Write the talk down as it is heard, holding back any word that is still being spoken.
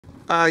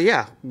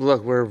Yeah,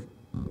 look, we're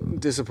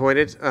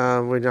disappointed.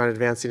 We're not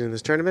advancing in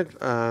this tournament.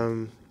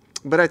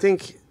 But I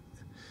think,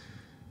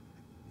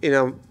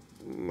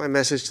 my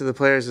message to the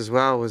players as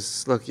well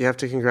was, look, you have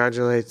to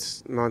congratulate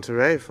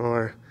Monterrey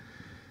for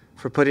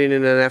putting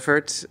in an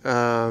effort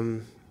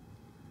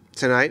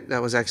tonight.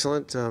 That was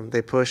excellent.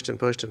 They pushed and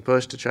pushed and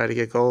pushed to try to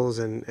get goals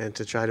and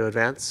to try to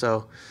advance.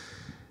 So,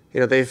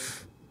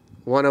 they've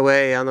won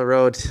away on the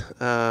road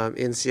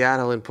in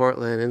Seattle, in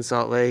Portland, in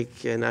Salt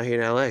Lake, and now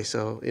here in LA.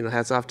 So,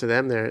 hats off to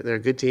them. They're a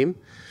good team,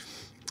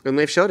 and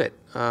they've showed it.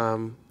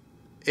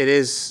 It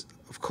is,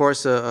 of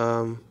course,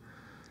 a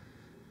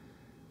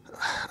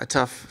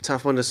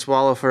tough one to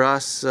swallow for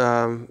us.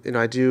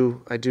 I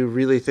do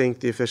really think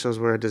the officials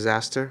were a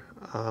disaster,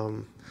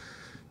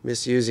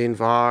 misusing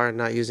VAR,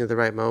 not using it at the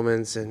right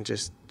moments, and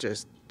just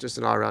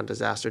an all-around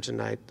disaster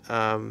tonight.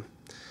 So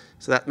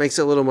that makes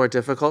it a little more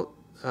difficult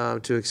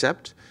to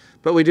accept,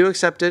 but we do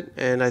accept it.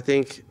 And I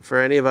think for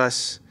any of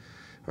us,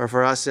 or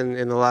for us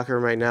in the locker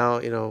room right now,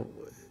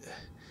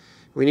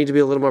 we need to be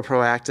a little more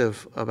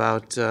proactive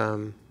about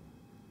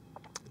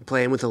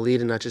playing with a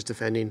lead and not just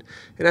defending.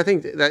 And I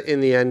think that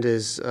in the end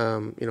is,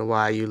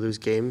 why you lose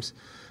games.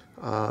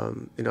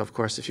 Of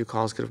course, a few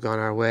calls could have gone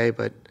our way,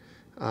 but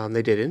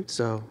they didn't.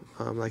 So,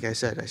 like I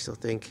said, I still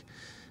think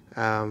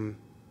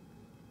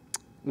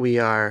we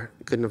are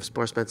good enough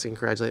sportsmen to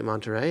congratulate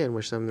Monterrey and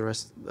wish them the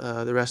rest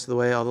of the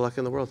way all the luck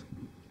in the world.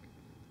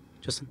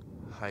 Justin?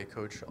 Hi,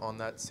 Coach. On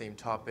that same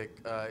topic,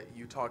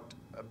 you talked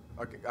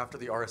after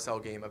the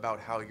RSL game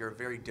about how you're a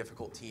very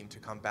difficult team to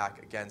come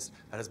back against.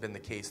 That has been the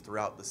case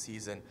throughout the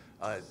season.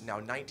 Now,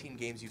 19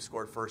 games you've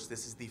scored first.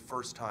 This is the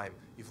first time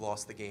you've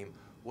lost the game.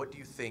 What do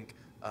you think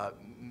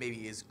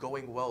maybe is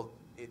going well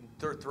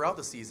throughout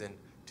the season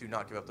to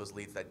not give up those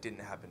leads that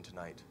didn't happen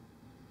tonight?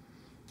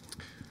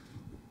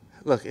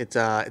 Look, it's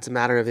a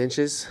matter of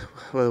inches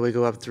whether we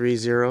go up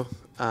 3-0.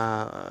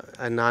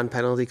 A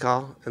non-penalty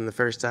call in the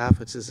first half,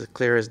 which is as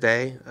clear as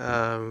day,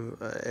 and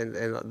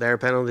their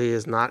penalty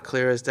is not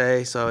clear as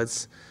day. So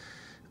it's,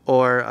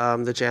 or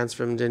the chance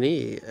from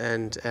Denis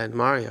and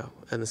Mario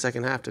in the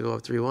second half to go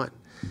up 3-1.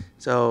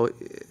 So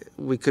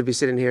we could be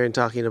sitting here and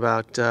talking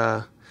about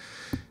that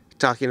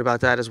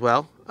as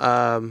well,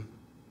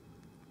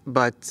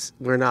 but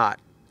we're not.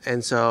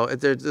 And so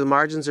the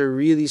margins are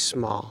really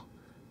small,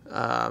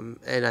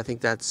 and I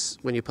think that's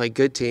when you play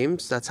good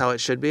teams. That's how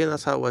it should be, and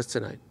that's how it was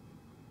tonight.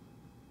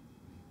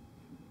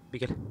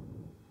 Miguel.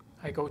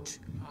 Hi, Coach.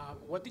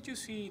 What did you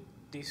see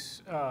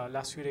these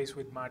last few days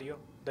with Mario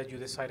that you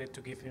decided to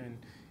give him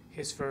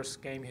his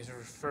first game, his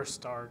first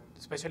start,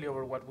 especially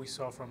over what we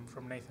saw from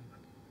Nathan?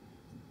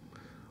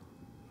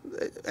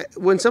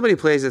 When somebody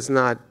plays, it's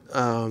not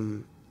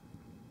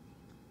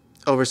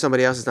over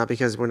somebody else. It's not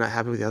because we're not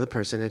happy with the other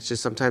person. It's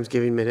just sometimes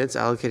giving minutes,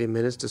 allocating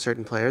minutes to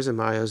certain players, and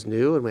Mario's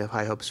new, and we have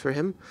high hopes for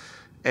him.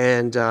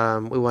 And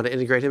we want to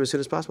integrate him as soon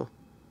as possible.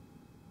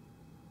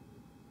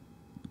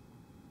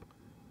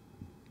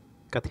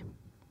 Kathy.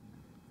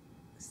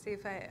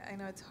 Steve, I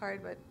know it's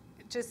hard, but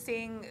just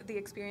seeing the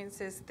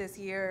experiences this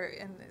year,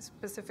 and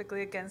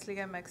specifically against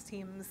Liga MX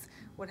teams,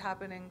 what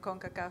happened in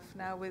CONCACAF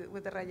now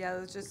with the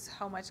Rayados, just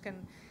how much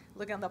can,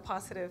 look on the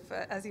positive,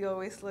 as you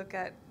always look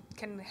at,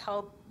 can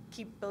help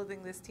keep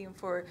building this team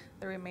for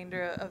the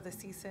remainder of the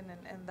season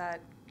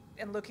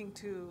and looking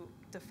to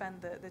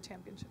defend the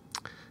championship.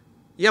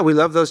 Yeah, we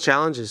love those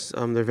challenges.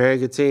 They're very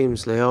good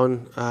teams.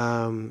 León,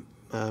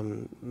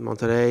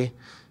 Monterrey,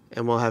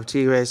 and we'll have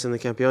Tigres in the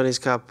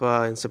Campeones Cup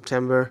in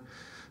September.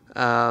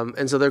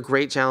 And so they're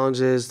great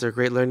challenges. They're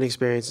great learning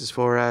experiences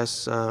for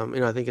us.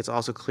 I think it's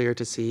also clear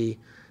to see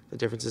the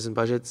differences in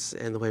budgets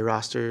and the way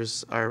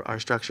rosters are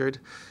structured.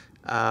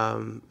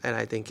 And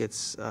I think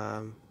it's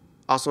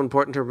also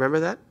important to remember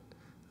that.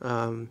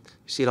 You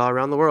see it all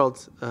around the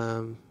world.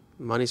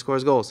 Money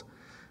scores goals.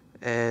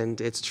 And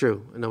it's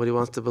true. Nobody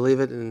wants to believe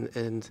it.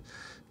 And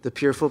the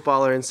pure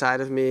footballer inside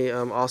of me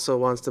also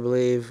wants to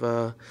believe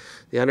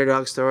the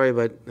underdog story.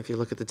 But if you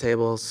look at the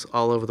tables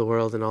all over the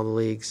world in all the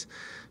leagues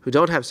who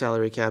don't have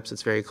salary caps,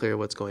 it's very clear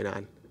what's going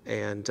on.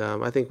 And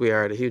I think we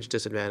are at a huge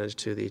disadvantage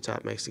to the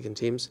top Mexican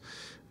teams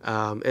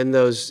in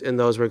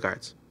those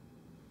regards.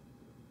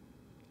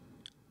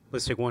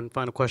 Let's take one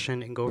final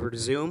question and go over to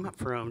Zoom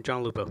from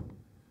John Lupo.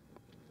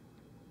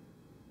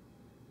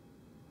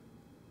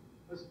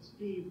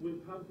 Steve,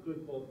 with how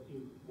good both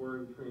teams were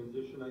in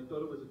transition, I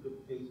thought it was a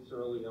good pace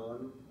early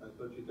on. I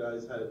thought you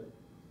guys had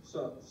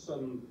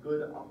some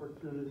good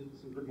opportunities,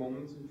 some good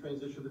moments in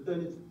transition, but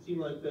then it seemed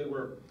like they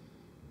were,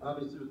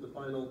 obviously with the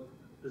final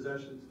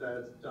possession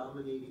stats,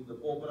 dominating the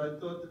ball, but I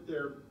thought that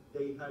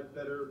they had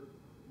better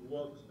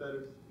looks,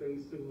 better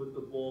spacing with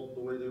the ball,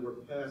 the way they were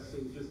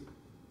passing, just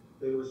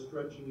they were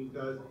stretching you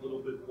guys a little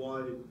bit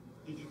wide.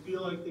 Did you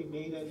feel like they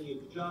made any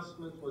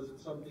adjustments? Was it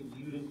something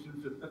you didn't do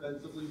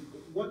defensively?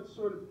 What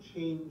sort of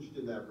changed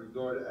in that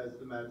regard as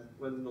the match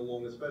went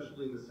along,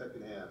 especially in the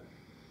second half?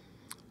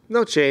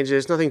 No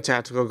changes, nothing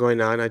tactical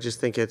going on. I just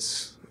think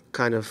it's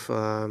kind of,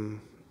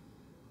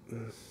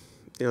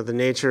 the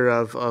nature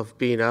of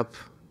being up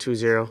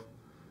 2-0.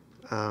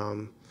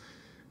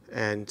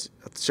 And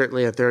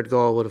certainly a third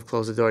goal would have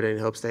closed the door to any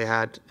hopes they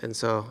had. And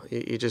so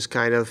you just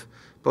kind of,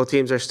 both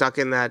teams are stuck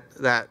in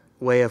that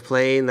way of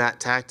playing, that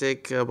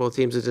tactic. Both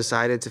teams have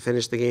decided to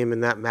finish the game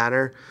in that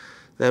manner,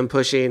 them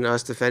pushing,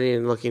 us defending,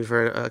 and looking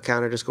for a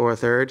counter to score a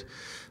third.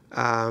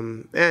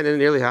 And it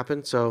nearly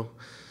happened. So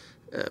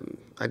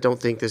I don't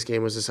think this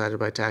game was decided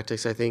by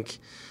tactics. I think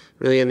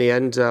really in the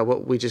end,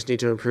 what we just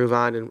need to improve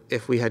on, and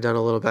if we had done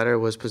a little better,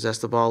 was possess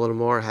the ball a little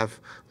more, have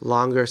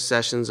longer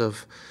sessions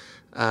of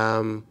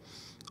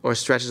or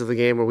stretches of the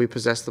game where we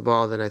possess the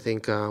ball. Then I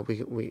think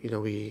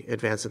we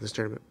advance in this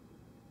tournament.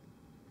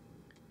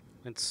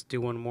 Let's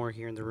do one more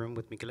here in the room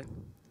with Michele.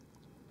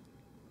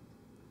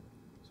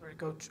 Sorry,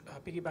 Coach,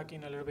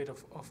 piggybacking a little bit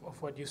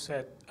of what you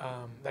said,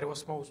 that it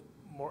was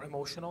more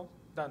emotional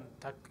than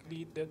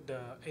tactically.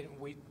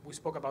 We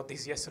spoke about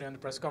this yesterday on the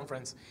press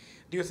conference.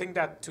 Do you think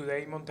that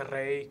today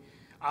Monterrey,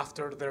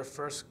 after their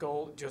first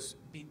goal, just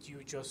beat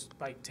you just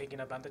by taking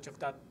advantage of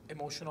that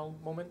emotional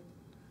moment?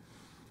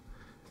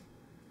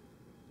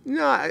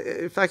 No,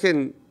 if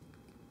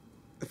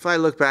I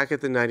look back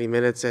at the 90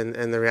 minutes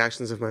and the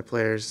reactions of my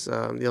players,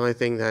 the only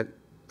thing that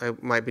I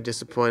might be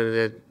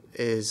disappointed at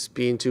is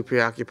being too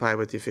preoccupied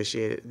with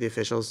the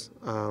officials.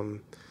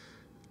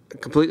 I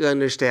completely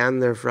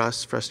understand their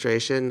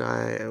frustration.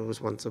 I was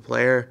once a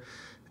player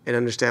and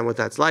understand what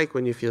that's like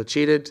when you feel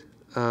cheated.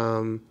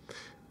 And,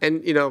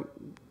 to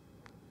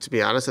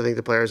be honest, I think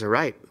the players are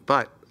right.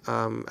 But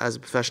as a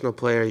professional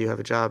player, you have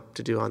a job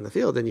to do on the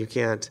field, and you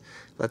can't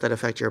let that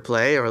affect your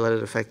play or let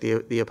it affect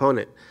the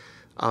opponent.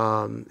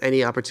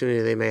 Any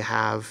opportunity they may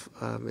have,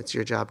 it's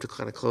your job to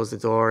kind of close the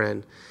door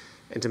and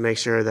to make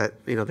sure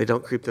that they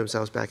don't creep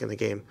themselves back in the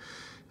game.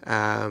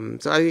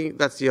 So I think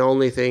that's the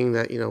only thing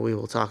that we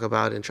will talk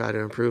about and try to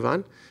improve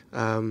on.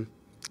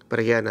 But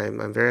again,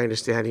 I'm very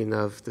understanding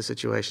of the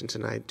situation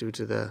tonight due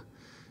to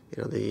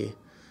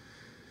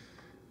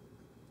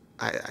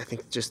I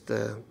think just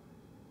the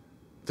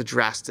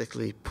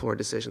drastically poor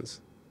decisions.